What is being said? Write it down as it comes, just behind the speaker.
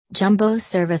Jumbo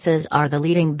Services are the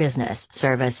leading business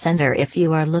service center if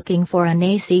you are looking for an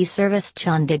AC service.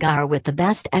 Chandigarh with the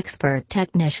best expert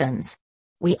technicians.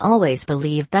 We always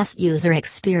believe best user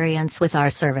experience with our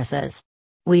services.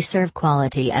 We serve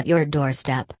quality at your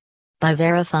doorstep. By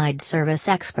verified service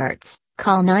experts,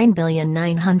 call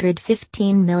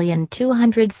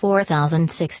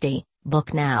 9915204,060,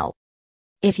 book now.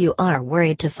 If you are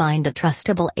worried to find a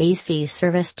trustable AC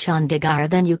service Chandigarh,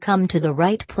 then you come to the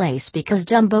right place because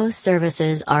Jumbo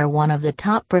Services are one of the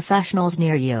top professionals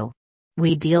near you.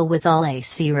 We deal with all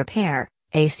AC repair,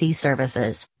 AC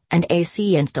services, and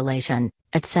AC installation,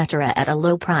 etc. at a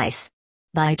low price.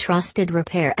 By trusted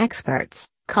repair experts,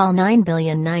 call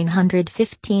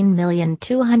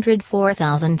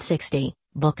 9915204,060,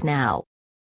 book now.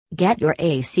 Get your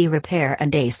AC repair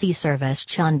and AC service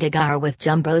Chandigarh with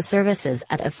Jumbo Services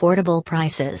at affordable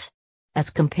prices. As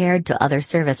compared to other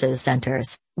services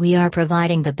centers, we are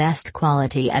providing the best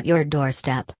quality at your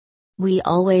doorstep. We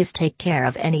always take care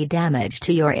of any damage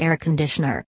to your air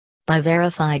conditioner. By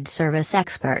verified service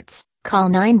experts, call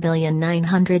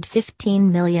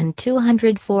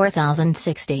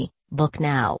 9915204,060, book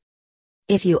now.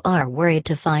 If you are worried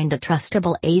to find a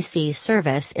trustable AC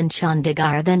service in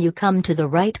Chandigarh, then you come to the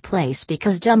right place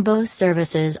because Jumbo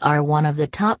Services are one of the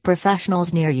top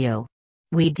professionals near you.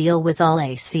 We deal with all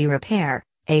AC repair,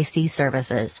 AC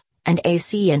services, and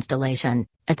AC installation,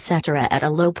 etc. at a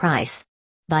low price.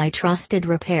 By trusted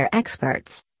repair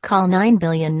experts, call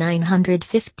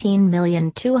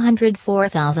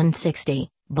 9915204,060,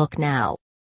 book now.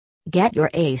 Get your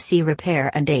AC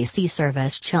repair and AC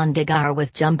service Chandigarh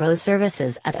with Jumbo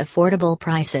Services at affordable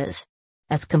prices.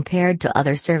 As compared to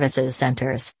other services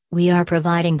centers, we are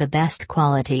providing the best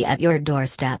quality at your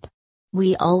doorstep.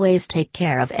 We always take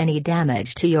care of any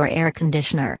damage to your air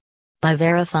conditioner. By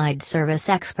verified service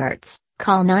experts,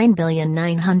 call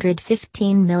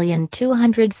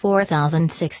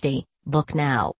 9915204,060, book now.